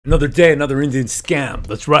Another day, another Indian scam.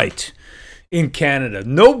 That's right. In Canada,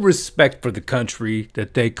 no respect for the country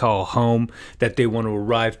that they call home, that they want to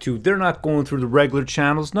arrive to. They're not going through the regular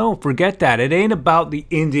channels. No, forget that. It ain't about the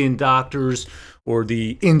Indian doctors or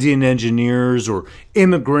the Indian engineers or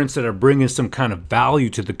immigrants that are bringing some kind of value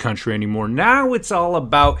to the country anymore. Now it's all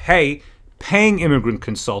about, hey, paying immigrant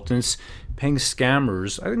consultants, paying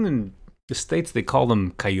scammers. I think in the States they call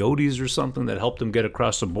them coyotes or something that help them get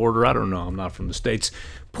across the border. I don't know. I'm not from the States.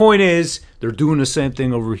 Point is, they're doing the same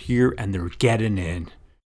thing over here and they're getting in.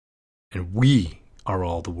 And we are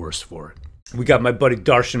all the worse for it. We got my buddy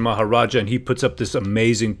Darshan Maharaja and he puts up this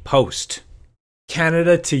amazing post.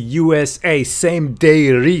 Canada to USA, same day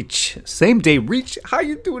reach. Same day reach? How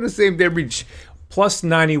you doing a same day reach? Plus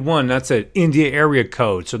 91, that's an India area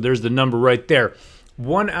code. So there's the number right there.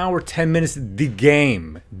 1 hour, 10 minutes, the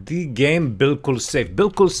game. The game, bilkul safe.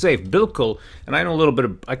 Bilkul safe, bilkul. And I know a little bit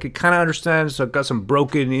of, I could kind of understand, so I've got some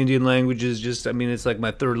broken Indian languages. Just, I mean, it's like my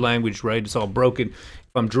third language, right? It's all broken.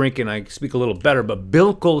 If I'm drinking, I speak a little better. But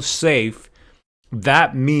bilkul safe,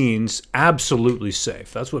 that means absolutely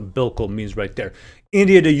safe. That's what bilkul means right there.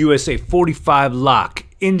 India to USA, 45 lakh.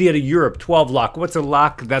 India to Europe, 12 lakh. What's a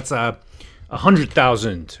lakh? That's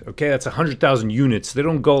 100,000. Okay, that's 100,000 units. They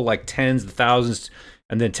don't go like tens, the thousands,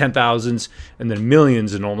 and then 10,000s, and then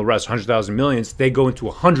millions, and all the rest. 100,000 millions. They go into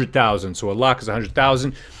 100,000. So a lakh is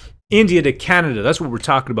 100,000. India to Canada. That's what we're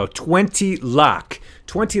talking about. 20 lakh.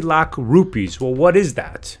 20 lakh rupees. Well, what is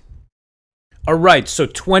that? All right, so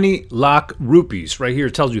 20 lakh rupees. Right here,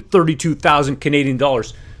 it tells you 32,000 Canadian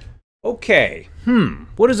dollars. Okay,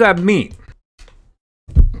 what does that mean?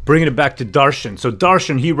 Bringing it back to Darshan. So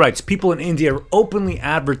Darshan, he writes, people in India are openly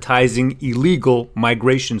advertising illegal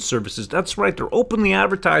migration services. That's right, they're openly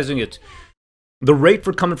advertising it. The rate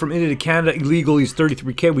for coming from India to Canada illegally is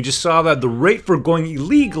 33K. We just saw that. The rate for going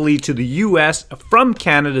illegally to the US from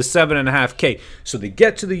Canada is 7.5K. So they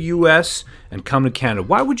get to the US and come to Canada.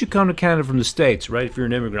 Why would you come to Canada from the States, right, if you're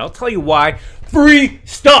an immigrant? I'll tell you why. Free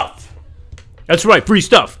stuff! That's right, free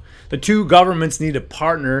stuff. The two governments need to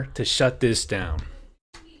partner to shut this down.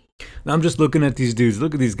 Now I'm just looking at these dudes.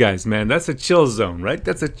 Look at these guys, man. That's a chill zone, right?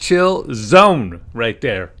 That's a chill zone right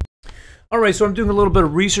there. All right, so I'm doing a little bit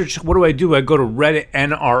of research. What do? I go to Reddit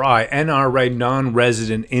NRI, NRI,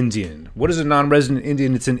 non-resident Indian. What is a non-resident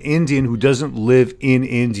Indian? It's an Indian who doesn't live in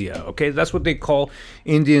India, okay? That's what they call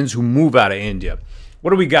Indians who move out of India.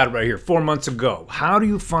 What do we got right here? 4 months ago. How do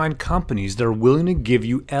you find companies that are willing to give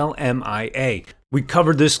you LMIA? We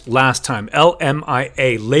covered this last time.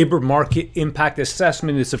 LMIA, Labor Market Impact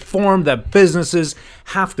Assessment, is a form that businesses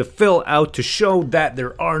have to fill out to show that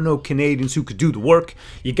there are no Canadians who could do the work.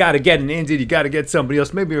 You got to get an Indian, you got to get somebody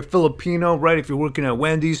else. Maybe a Filipino, right, if you're working at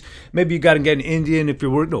Wendy's. Maybe you got to get an Indian if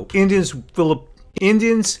you're working, no, Indians,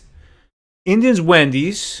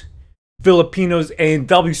 Wendy's, Filipinos,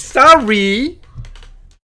 A&W. Sorry!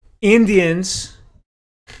 Indians,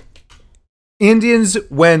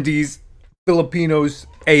 Wendy's, Filipinos,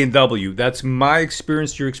 A&W. That's my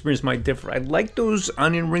experience. Your experience might differ. I like those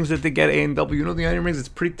onion rings that they get at A&W. You know the onion rings? It's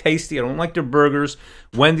pretty tasty. I don't like their burgers.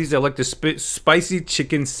 Wendy's, I like the spicy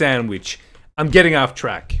chicken sandwich. I'm getting off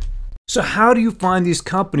track. So how do you find these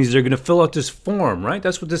companies that are going to fill out this form, right?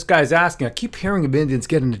 That's what this guy's asking. I keep hearing of Indians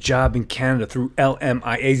getting a job in Canada through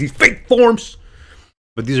LMIAs, these fake forms.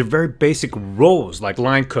 But these are very basic roles like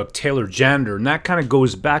line cook, tailor, janitor, and that kind of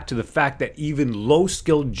goes back to the fact that even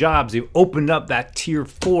low-skilled jobs, they've opened up that tier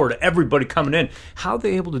 4 to everybody coming in. How are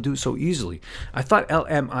they able to do it so easily? I thought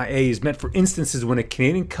LMIA is meant for instances when a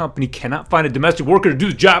Canadian company cannot find a domestic worker to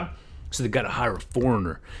do the job, so they got to hire a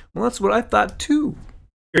foreigner. Well, that's what I thought too.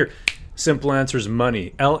 Here, simple answer is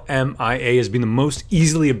money. LMIA has been the most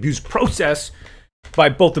easily abused process by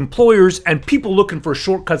both employers and people looking for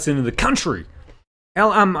shortcuts into the country.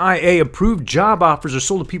 LMIA approved job offers are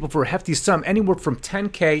sold to people for a hefty sum, anywhere from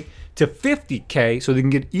 10K to 50K, so they can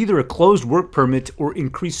get either a closed work permit or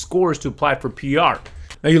increased scores to apply for PR.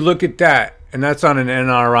 Now you look at that, and that's on an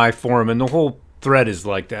NRI forum, and the whole thread is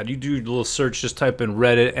like that. You do a little search, just type in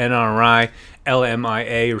Reddit, NRI,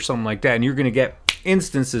 LMIA, or something like that, and you're going to get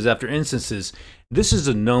instances after instances. This is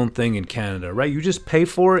a known thing in Canada, right? You just pay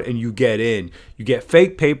for it and you get in. You get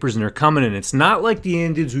fake papers and they're coming in. It's not like the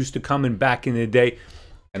Indians who used to come in back in the day.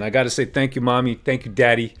 And I got to say thank you, Mommy. Thank you,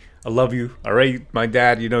 Daddy. I love you. All right, my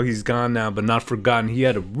dad, you know, he's gone now, but not forgotten. He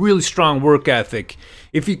had a really strong work ethic.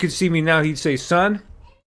 If he could see me now, he'd say, son,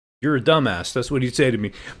 you're a dumbass. That's what he'd say to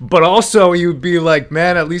me. But also, he would be like,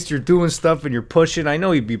 man, at least you're doing stuff and you're pushing. I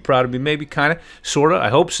know he'd be proud of me, maybe, kind of, sort of. I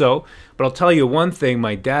hope so. But I'll tell you one thing.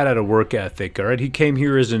 My dad had a work ethic, all right? He came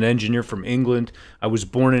here as an engineer from England. I was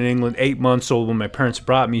born in England, 8 months old when my parents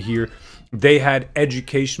brought me here. They had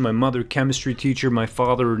education. My mother, chemistry teacher. My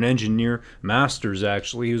father, an engineer, master's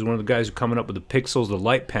actually. He was one of the guys who coming up with the pixels, the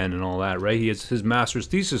light pen, and all that. Right? His master's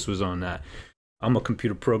thesis was on that. I'm a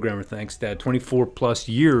computer programmer, thanks, Dad. 24 plus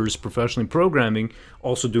years professionally programming,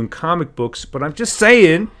 also doing comic books. But I'm just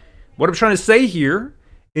saying, what I'm trying to say here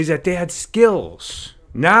is that they had skills.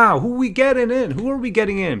 Now, who are we getting in? Who are we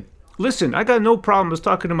getting in? Listen, I got no problem. I was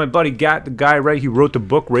talking to my buddy Gat, the guy, right? He wrote the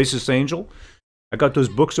book, Racist Angel. I got those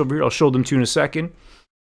books over here. I'll show them to you in a second.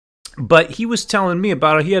 But he was telling me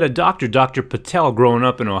about it. He had a doctor, Dr. Patel, growing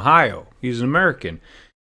up in Ohio. He's an American.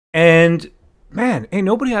 And, man, ain't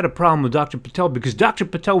nobody had a problem with Dr. Patel because Dr.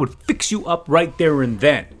 Patel would fix you up right there and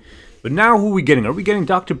then. But now who are we getting? Are we getting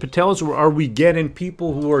Dr. Patels or are we getting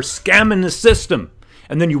people who are scamming the system?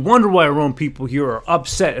 And then you wonder why our own people here are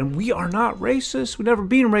upset. And we are not racist. We've never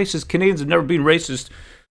been racist. Canadians have never been racist.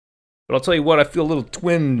 But I'll tell you what, I feel a little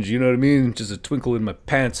twinge, you know what I mean? Just a twinkle in my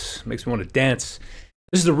pants. Makes me want to dance.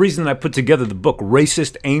 This is the reason I put together the book,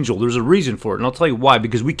 Racist Angel. There's a reason for it, and I'll tell you why.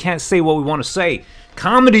 Because we can't say what we want to say.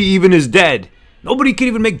 Comedy even is dead. Nobody can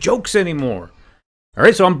even make jokes anymore. All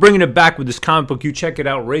right, so I'm bringing it back with this comic book. You check it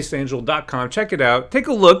out, raceangel.com. Check it out. Take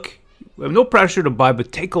a look. We have no pressure to buy,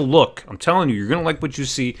 but take a look. I'm telling you, you're going to like what you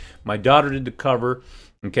see. My daughter did the cover.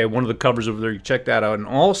 Okay, one of the covers over there, you check that out. And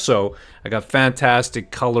also, I got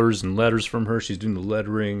fantastic colors and letters from her. She's doing the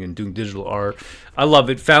lettering and doing digital art. I love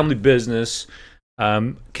it. Family business,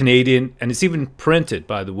 Canadian, and it's even printed,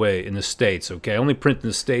 by the way, in the States, okay? I only print in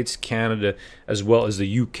the States, Canada, as well as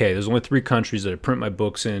the UK. There's only 3 countries that I print my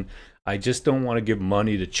books in. I just don't want to give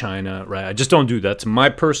money to China, right? I just don't do that. It's my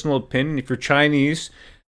personal opinion. If you're Chinese,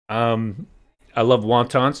 I love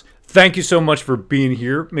wontons. Thank you so much for being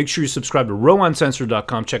here. Make sure you subscribe to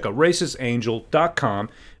RowanCensor.com. Check out racistangel.com.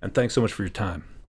 And thanks so much for your time.